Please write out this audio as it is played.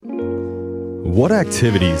What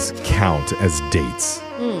activities count as dates?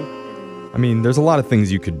 I mean, there's a lot of things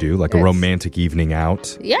you could do, like a romantic evening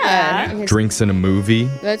out, Yeah. drinks in a movie,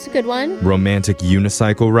 That's a good one. romantic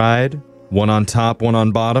unicycle ride, one on top, one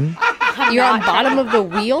on bottom. You're on bottom of the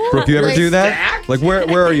wheel? Brooke, you ever Like- do that? Like,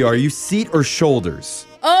 where are you? Are you seat or shoulders?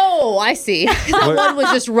 Oh, I see. One was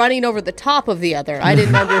just running over the top of the other. I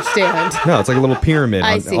didn't understand. No, it's like a little pyramid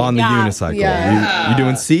I see. on the Yeah. unicycle. Yeah. You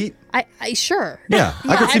doing seat? I sure. Yeah,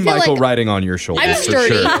 I could see feel Michael like riding on your shoulders I'm for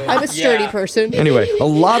sturdy. sure. I'm a sturdy person. Anyway, a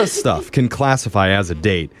lot of stuff can classify as a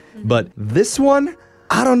date, but this one,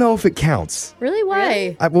 I don't know if it counts. Really?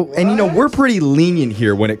 Why? And you know, we're pretty lenient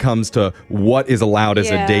here when it comes to what is allowed as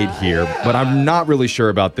a Yeah. date here, but I'm not really sure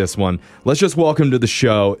about this one. Let's just welcome to the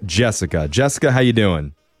show, Jessica. Jessica, how you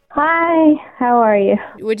doing? Hi, how are you?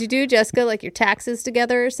 Would you do, Jessica, like your taxes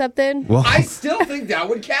together or something? Well, I still think that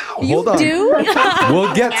would count. hold on. Do?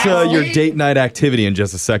 We'll get to your date night activity in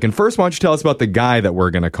just a second. First, why don't you tell us about the guy that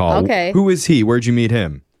we're going to call? Okay. Who is he? Where'd you meet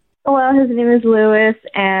him? Well, his name is Lewis,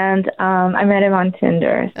 and I met him on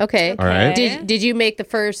Tinder. Okay. All right. Did you make the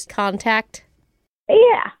first contact? Yeah.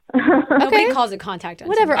 Nobody calls it contact.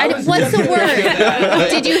 Whatever. I was What's the just gonna say word? that.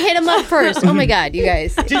 Did you hit him up first? Oh my God, you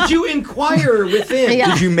guys. Did you inquire with him?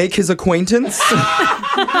 Yeah. Did you make his acquaintance?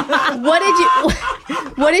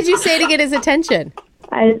 What did you say to get his attention?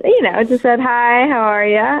 I, just said hi, how are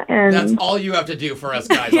you? And That's all you have to do for us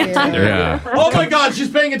guys on Tinder. Yeah. Oh my God, she's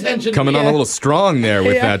paying attention. Coming on a little strong there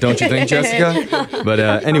with that, don't you think, Jessica? But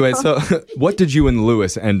anyway, so what did you and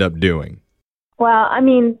Lewis end up doing? well, I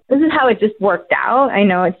mean, this is how it just worked out. I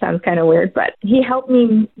know it sounds kind of weird, but he helped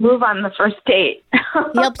me move on the first date.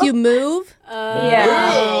 He helped you move? Yeah.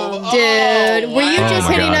 Oh, Dude, were you wow. just Oh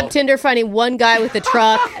my hitting God. up Tinder finding one guy with a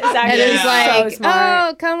truck? And it was So like,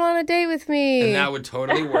 smart. oh, come on a date with me. And that would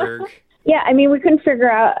totally work. Yeah, I mean, we couldn't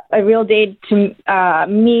figure out a real date to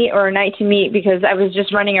meet or a night to meet because I was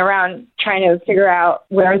just running around trying to figure out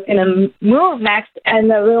where I was going to move next.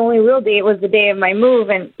 And the only real date was the day of my move,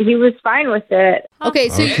 and he was fine with it. Okay,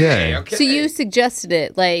 so Okay. so you suggested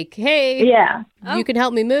it, like, hey, Yeah. you can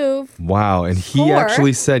help me move. Wow, and he Or-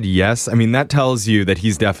 actually said yes. I mean, that tells you that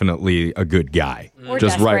he's definitely a good guy. Or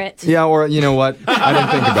Just right. desperate. Yeah, or you know what? I didn't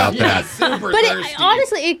think about Yeah, that. super But thirsty.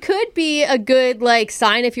 honestly, it could be a good like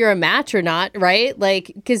sign if you're a match or not, right?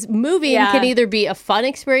 Like, because moving Yeah. can either be a fun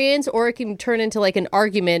experience or it can turn into like an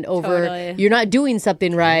argument over Totally. you're not doing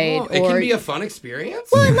something right. Oh, it or can be a fun experience.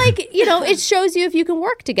 well, and, like it shows you if you can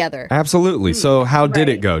work together. Absolutely. So, how did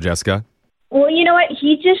it go, Jessica? Well, you know what?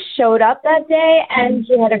 He just showed up that day, and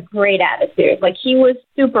he had a great attitude. Like, he was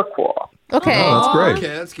super cool. Okay. Oh, that's great.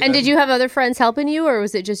 Okay, that's good. And did you have other friends helping you, or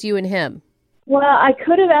was it just you and him? Well, I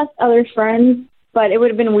could have asked other friends, but it would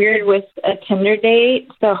have been weird with a Tinder date.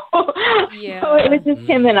 So, Yeah. so it was just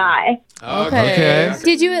him and I. Okay.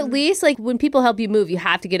 Did you at least like when people help you move, you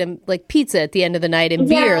have to get them like pizza at the end of the night and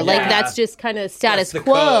beer? Yeah. Like Yeah. that's just kind of status That's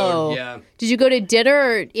the quo. code, yeah. Did you go to dinner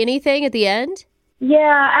or anything at the end?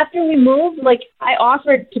 Yeah, after we moved, like, I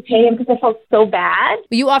offered to pay him because I felt so bad.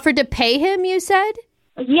 You offered to pay him, you said?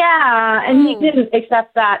 Yeah, and he didn't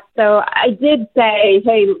accept that. So I did say,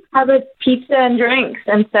 hey, how about pizza and drinks?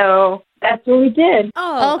 And so that's what we did.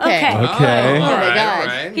 Oh, Okay. okay. Okay. Oh, my all right, God. all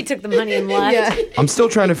right. He took the money and left. Yeah. I'm still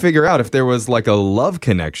trying to figure out if there was like a love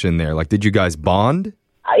connection there. Like, did you guys bond?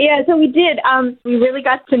 Yeah, so we did. We really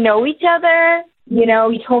got to know each other. You know,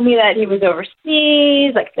 he told me that he was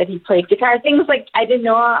overseas, like that he played guitar, things like I didn't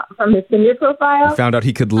know from his Tinder profile. Found out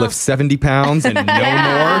he could lift 70 pounds and no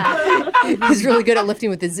more. He's really good at lifting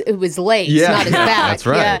with his legs, Yeah. not his back. That's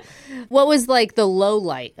right. Yeah. What was like the low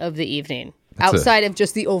light of the evening That's outside of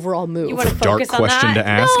just the overall move? You want to Dark focus on question that? to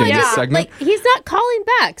ask in yeah. this segment. Like he's not calling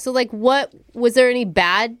back. So like what was there any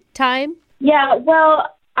bad time? Yeah,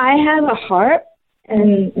 well, I have a harp,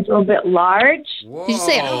 and it's a little bit large, Whoa. Did you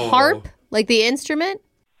say a harp? Like the instrument?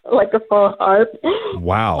 like a full harp.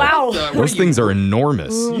 Wow. Wow. What Those are things you, are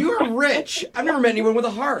enormous. You are rich. I've never met anyone with a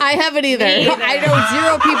heart. I haven't either. I know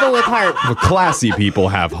zero people with harp. Well, classy people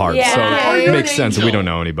have harps, Yeah. so Oh, it you're makes an sense that angel. we don't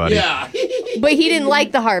know anybody. Yeah. But he didn't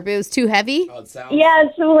like the harp. It was too heavy. Oh, it sounds- Yeah,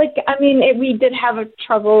 so like, I mean, we did have a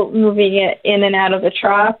trouble moving it in and out of the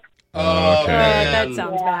truck. Oh, Okay. man. That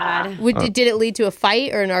sounds bad. Did it lead to a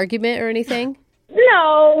fight or an argument or anything?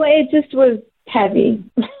 No, it just was heavy.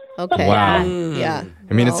 Okay. Wow. Yeah.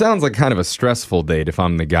 I mean, it sounds like kind of a stressful date if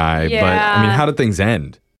I'm the guy, but I mean, Yeah. how did things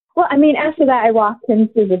end? Well, I mean, after that, I walked him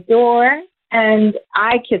through the door, and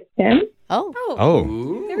I kissed him. Oh. Oh,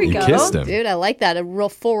 Ooh. There we you go. kissed him. Dude, I like that. A real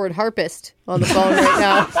forward harpist on the phone right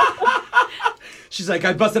now. She's like,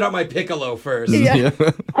 I busted out my piccolo first. Yeah.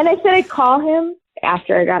 And I said I'd call him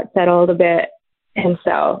after I got settled a bit. And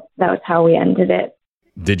so that was how we ended it.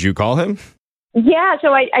 Did you call him? Yeah,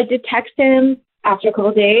 so I did text him after a couple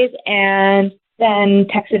of days and then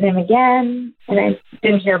texted him again and I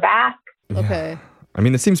didn't hear back. Okay. I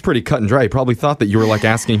mean, it seems pretty cut and dry. He probably thought that you were like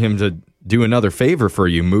asking him to do another favor for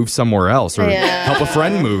you, move somewhere else, or help a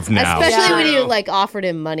friend move now. Especially when you like offered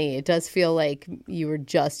him money. It does feel like you were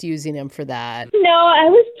just using him for that. No, I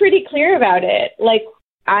was pretty clear about it. Like,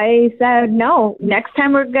 I said, no, next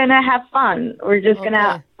time we're going to have fun. We're just going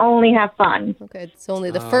to only have fun. Okay, it's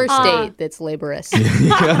only the first date that's laborious. You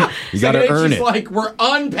got to earn she's it. like, we're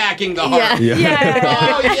unpacking the heart.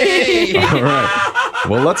 Yeah. Oh, yay. All right.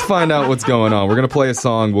 Well, let's find out what's going on. We're going to play a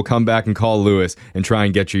song. We'll come back and call Lewis and try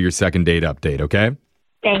and get you your second date update, okay?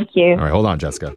 Thank you. All right, hold on, Jessica.